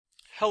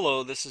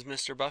Hello, this is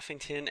Mr.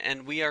 Buffington,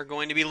 and we are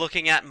going to be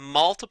looking at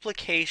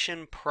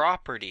multiplication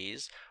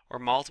properties or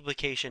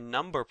multiplication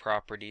number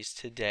properties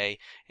today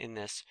in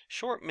this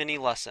short mini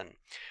lesson.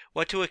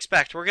 What to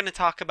expect? We're going to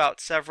talk about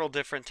several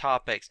different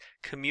topics: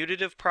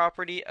 commutative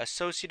property,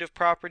 associative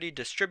property,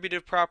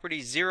 distributive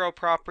property, zero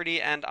property,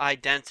 and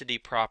identity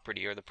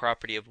property, or the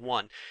property of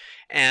one.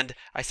 And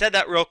I said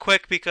that real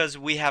quick because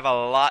we have a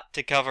lot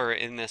to cover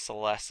in this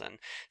lesson.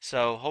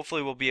 So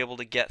hopefully we'll be able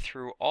to get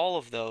through all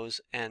of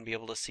those and be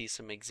able to see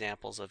some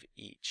examples of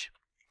each.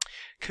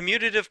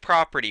 Commutative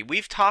property.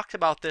 We've talked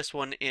about this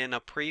one in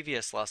a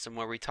previous lesson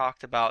where we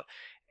talked about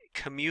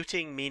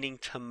commuting meaning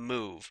to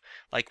move,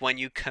 like when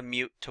you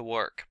commute to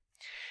work.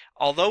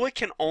 Although it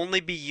can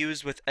only be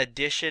used with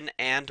addition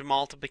and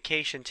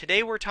multiplication,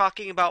 today we're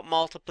talking about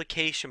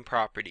multiplication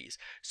properties.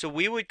 So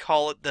we would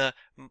call it the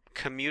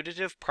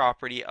commutative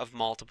property of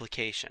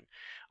multiplication.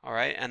 All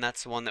right, and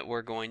that's the one that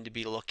we're going to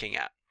be looking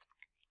at.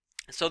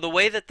 So the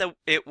way that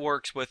it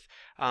works with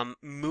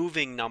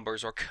moving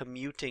numbers or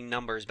commuting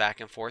numbers back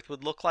and forth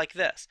would look like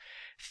this.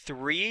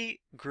 3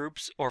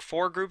 groups or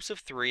 4 groups of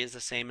 3 is the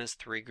same as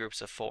 3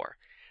 groups of 4.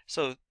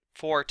 So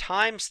 4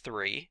 times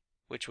 3,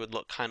 which would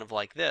look kind of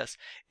like this,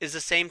 is the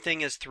same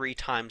thing as 3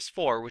 times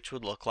 4, which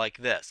would look like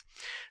this.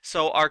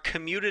 So our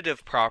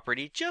commutative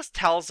property just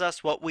tells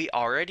us what we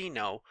already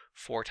know.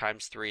 4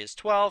 times 3 is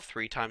 12,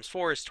 3 times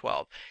 4 is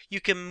 12.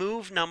 You can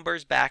move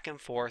numbers back and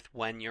forth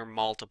when you're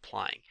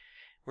multiplying.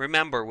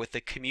 Remember, with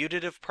the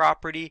commutative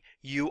property,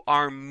 you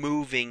are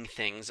moving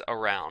things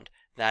around.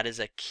 That is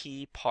a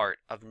key part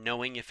of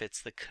knowing if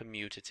it's the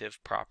commutative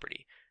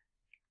property.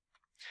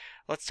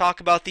 Let's talk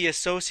about the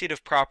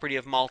associative property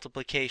of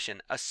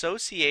multiplication.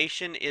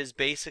 Association is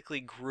basically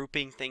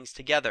grouping things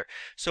together.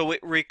 So it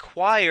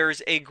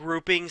requires a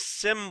grouping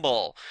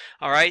symbol.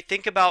 All right,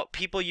 think about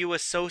people you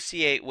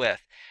associate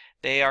with.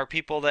 They are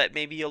people that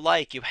maybe you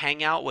like, you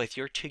hang out with,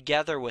 you're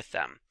together with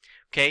them.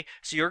 Okay,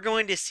 so you're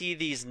going to see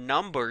these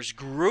numbers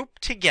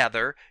grouped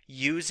together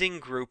using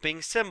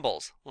grouping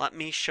symbols. Let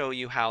me show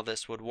you how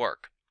this would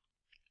work.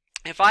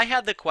 If I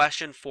had the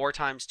question 4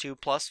 times 2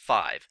 plus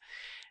 5,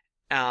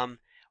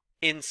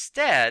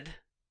 instead,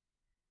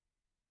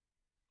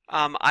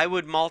 I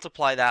would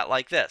multiply that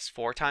like this.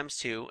 4 times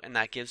 2, and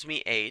that gives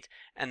me 8,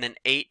 and then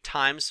 8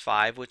 times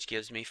 5, which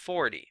gives me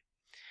 40.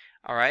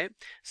 All right,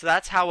 so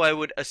that's how I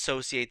would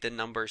associate the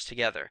numbers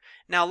together.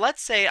 Now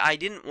let's say I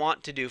didn't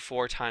want to do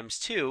 4 times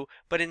 2,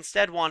 but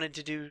instead wanted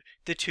to do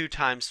the 2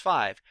 times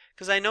 5,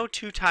 because I know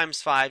 2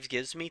 times 5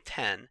 gives me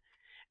 10,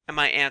 and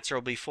my answer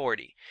will be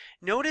 40.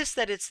 Notice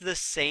that it's the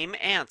same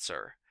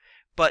answer,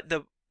 but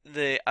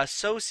the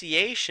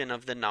association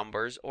of the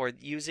numbers, or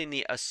using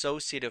the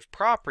associative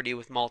property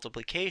with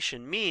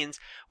multiplication,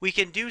 means we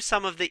can do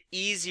some of the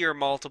easier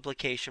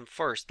multiplication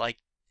first, like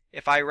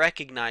if I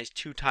recognize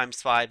 2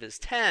 times 5 is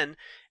 10,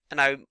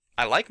 and I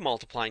like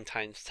multiplying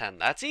times 10,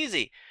 that's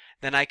easy,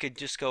 then I could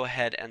just go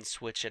ahead and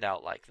switch it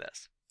out like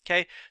this.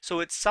 Okay, so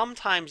it's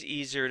sometimes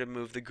easier to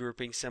move the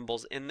grouping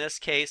symbols. In this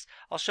case,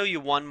 I'll show you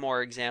one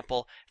more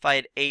example. If I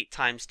had 8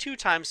 times 2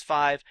 times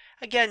 5,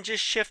 again,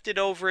 just shift it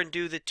over and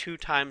do the 2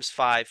 times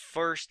 5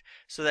 first,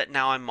 so that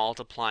now I'm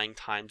multiplying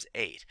times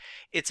 8.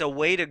 It's a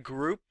way to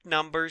group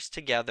numbers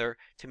together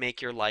to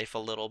make your life a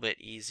little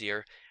bit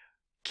easier.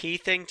 Key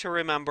thing to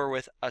remember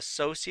with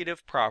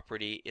associative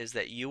property is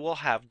that you will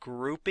have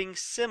grouping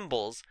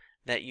symbols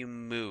that you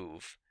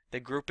move. The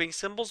grouping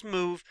symbols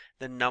move,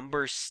 the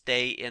numbers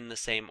stay in the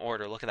same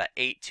order. Look at that,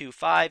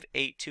 825,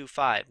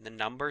 825. The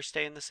numbers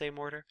stay in the same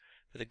order,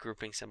 but the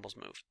grouping symbols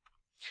move.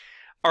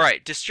 All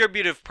right,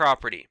 distributive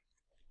property.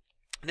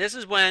 This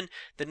is when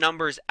the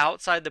numbers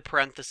outside the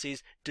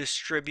parentheses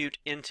distribute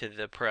into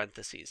the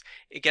parentheses.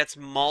 It gets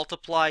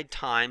multiplied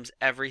times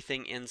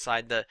everything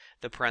inside the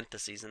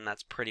parentheses, and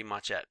that's pretty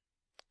much it.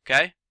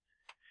 Okay?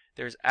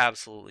 There's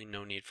absolutely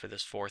no need for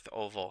this fourth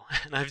oval,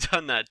 and I've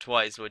done that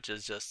twice, which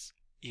is just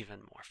even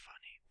more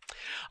funny.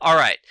 All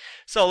right,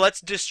 so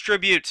let's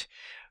distribute.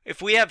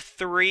 If we have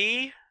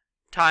 3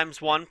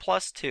 times 1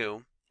 plus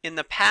 2, in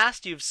the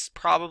past you've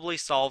probably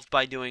solved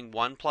by doing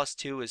 1 plus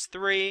 2 is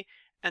 3,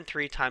 and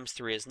 3 times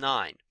 3 is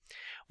 9.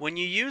 When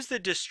you use the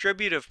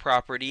distributive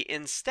property,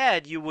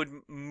 instead you would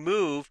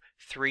move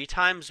 3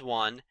 times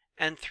 1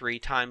 and 3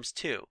 times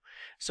 2.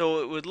 So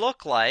it would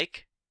look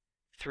like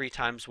 3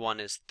 times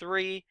 1 is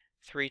 3,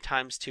 3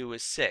 times 2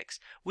 is 6.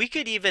 We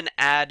could even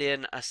add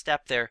in a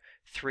step there,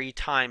 3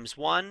 times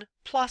 1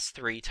 plus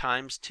 3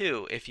 times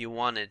 2, if you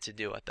wanted to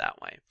do it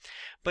that way.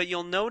 But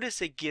you'll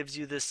notice it gives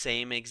you the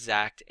same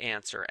exact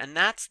answer, and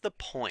that's the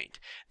point.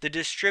 The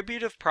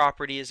distributive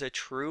property is a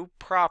true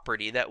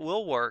property that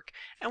will work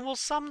and will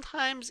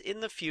sometimes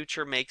in the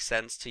future make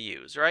sense to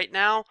use. Right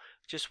now,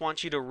 just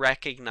want you to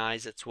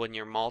recognize it's when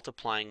you're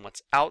multiplying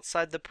what's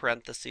outside the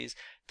parentheses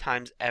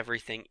times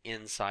everything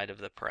inside of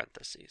the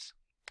parentheses.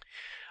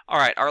 All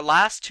right, our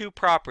last two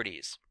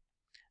properties.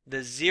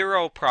 The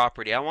zero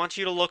property. I want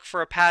you to look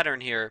for a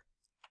pattern here.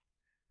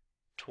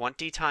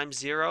 20 times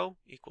 0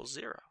 equals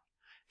 0.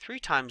 3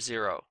 times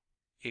 0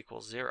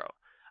 equals 0.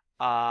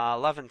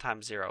 11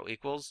 times 0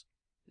 equals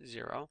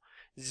 0.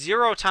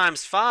 0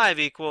 times 5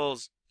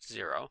 equals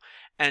 0.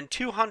 And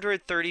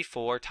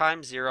 234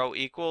 times 0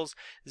 equals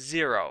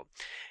 0.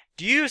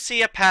 Do you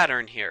see a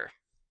pattern here?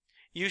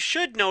 You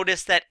should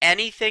notice that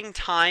anything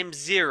times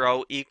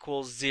 0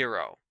 equals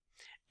 0.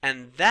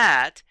 And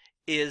that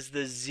is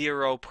the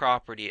zero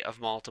property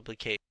of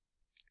multiplication.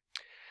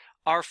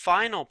 Our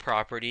final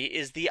property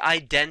is the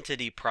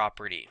identity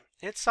property.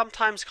 It's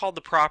sometimes called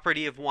the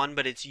property of 1,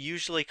 but it's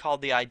usually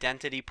called the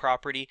identity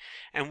property.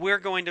 And we're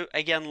going to,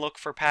 again, look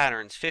for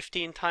patterns.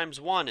 15 times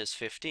 1 is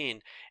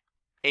 15.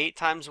 8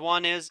 times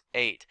 1 is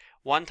 8.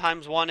 1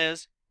 times 1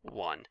 is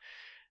 1.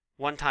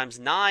 1 times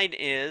 9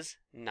 is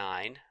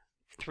 9.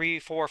 3,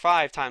 4,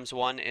 5 times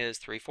 1 is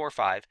 3, 4,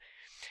 5.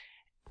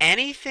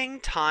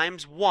 Anything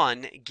times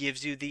 1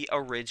 gives you the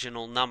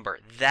original number.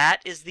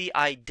 That is the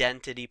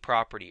identity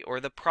property, or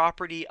the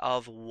property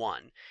of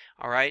 1.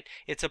 All right?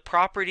 It's a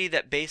property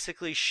that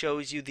basically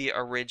shows you the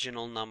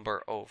original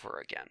number over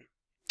again.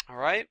 All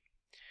right?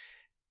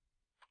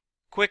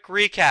 Quick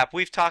recap,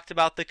 we've talked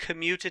about the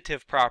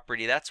commutative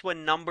property. That's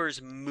when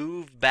numbers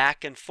move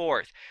back and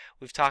forth.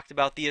 We've talked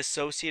about the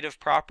associative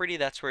property.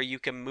 That's where you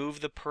can move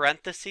the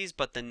parentheses,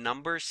 but the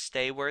numbers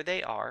stay where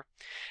they are.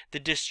 The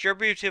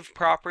distributive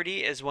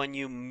property is when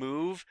you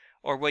move,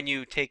 or when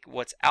you take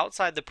what's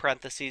outside the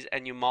parentheses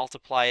and you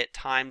multiply it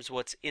times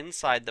what's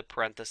inside the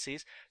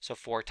parentheses. So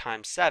 4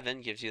 times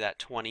 7 gives you that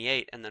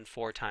 28, and then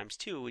 4 times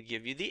 2 would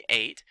give you the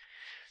 8.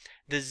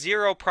 The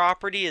zero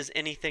property is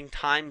anything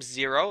times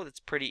 0. That's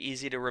pretty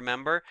easy to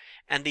remember.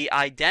 And the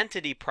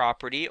identity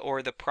property,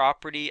 or the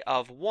property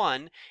of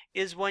 1,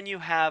 is when you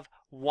have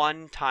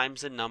 1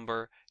 times a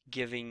number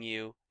giving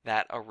you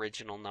that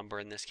original number.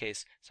 In this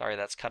case, sorry,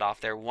 that's cut off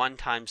there. 1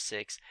 times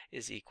 6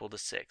 is equal to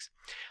 6.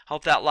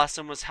 Hope that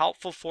lesson was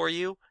helpful for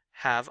you.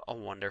 Have a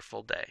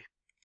wonderful day.